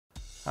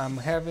I'm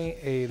having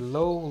a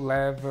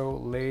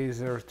low-level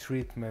laser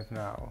treatment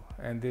now,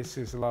 and this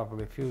is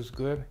lovely. Feels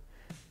good,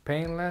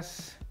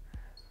 painless.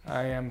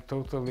 I am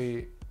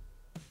totally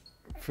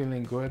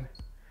feeling good.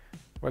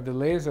 What the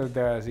laser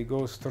does, it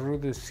goes through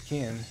the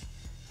skin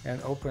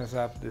and opens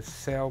up the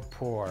cell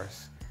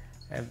pores,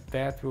 and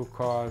that will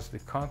cause the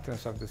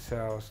contents of the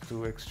cells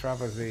to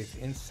extravasate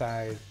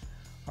inside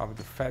of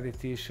the fatty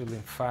tissue,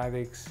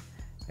 lymphatics,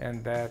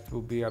 and that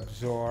will be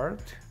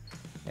absorbed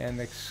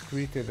and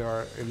excreted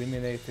or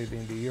eliminated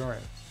in the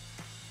urine.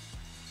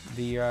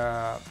 The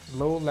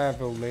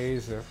low-level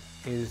laser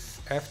is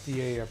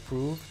FDA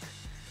approved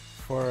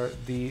for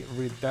the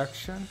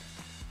reduction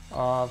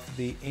of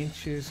the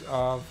inches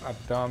of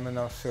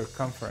abdominal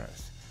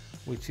circumference,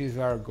 which is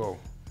our goal.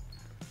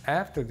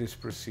 After this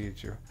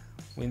procedure,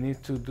 we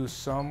need to do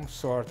some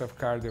sort of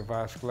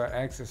cardiovascular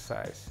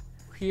exercise.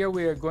 Here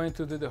we are going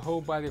to do the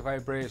whole body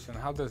vibration.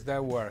 How does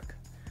that work?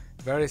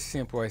 Very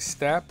simple. I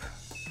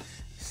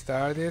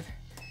started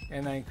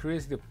and I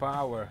increase the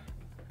power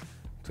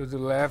to the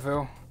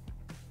level,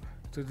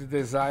 to the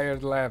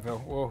desired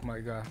level. Oh my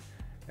God.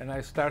 And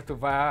I start to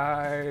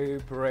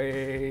vibrate.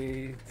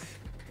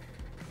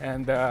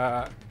 And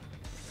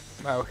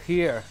well,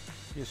 here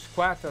you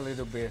squat a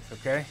little bit,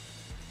 okay?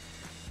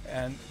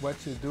 And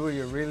what you do,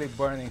 you're really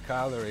burning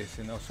calories.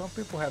 You know, some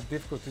people have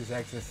difficulties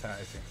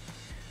exercising.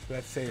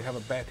 Let's say you have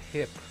a bad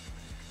hip,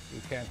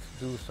 you can't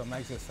do some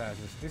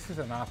exercises. This is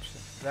an option.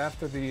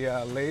 After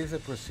the laser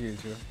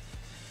procedure,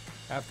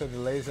 after the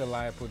laser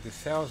lipo, the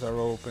cells are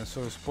open,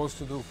 so we're supposed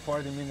to do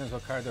 40 minutes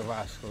of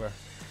cardiovascular.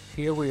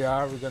 Here we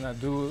are, we're gonna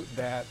do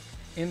that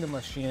in the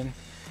machine.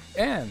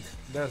 And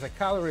there's a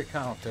calorie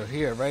counter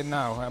here right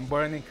now. I'm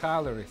burning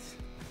calories.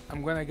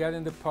 I'm gonna get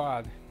in the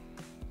pod,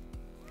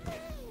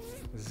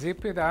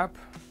 zip it up,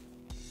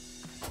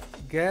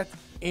 get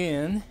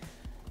in,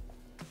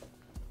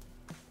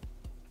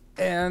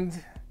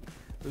 and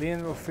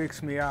Lynn will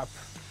fix me up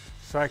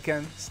so I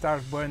can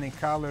start burning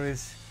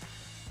calories,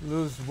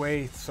 lose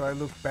weight so I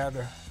look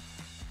better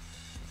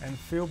and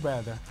feel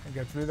better and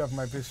get rid of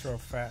my visceral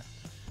fat.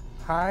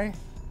 Hi,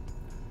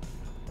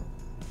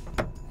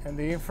 and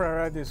the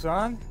infrared is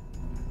on.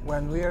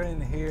 When we are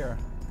in here,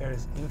 there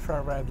is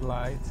infrared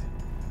light.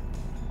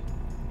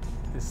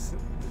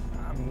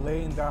 I'm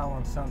laying down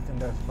on something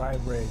that's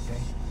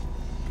vibrating,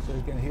 so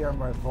you can hear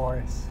my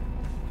voice,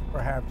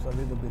 perhaps a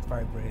little bit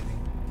vibrating.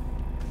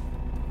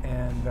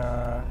 And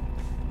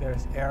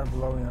there's air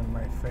blowing on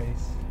my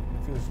face.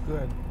 It feels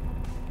good.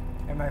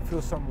 And I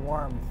feel some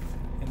warmth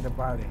in the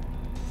body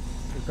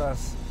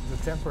because the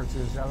temperature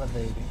is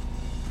elevating.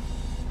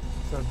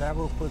 So that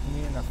will put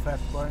me in a fat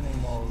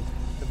burning mode.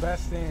 The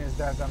best thing is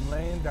that I'm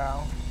laying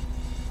down,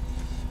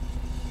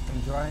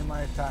 enjoying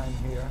my time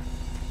here,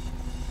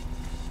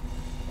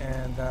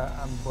 and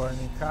I'm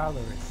burning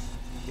calories.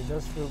 It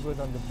does feel good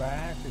on the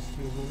back, it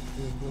feels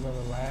good on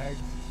the legs,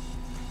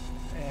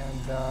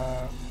 and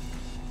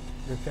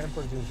the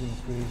temperature is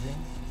increasing.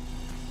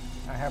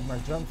 I have my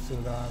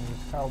jumpsuit on,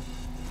 which helps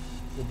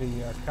with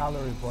the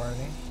calorie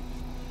burning.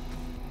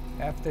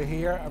 After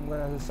here, I'm going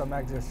to do some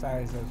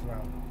exercise as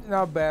well.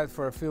 Not bad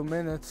for a few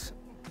minutes.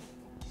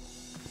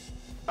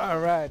 All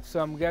right, so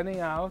I'm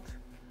getting out.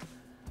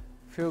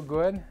 Feel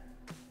good.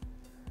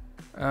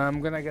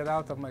 I'm going to get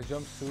out of my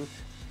jumpsuit.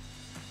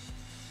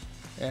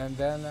 And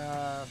then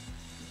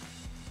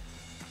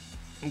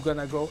I'm going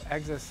to go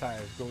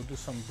exercise, go do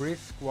some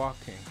brisk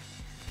walking.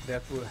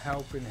 That will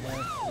help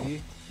enhance the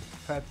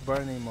fat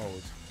burning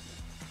mode.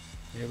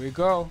 Here we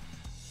go.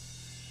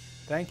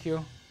 Thank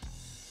you.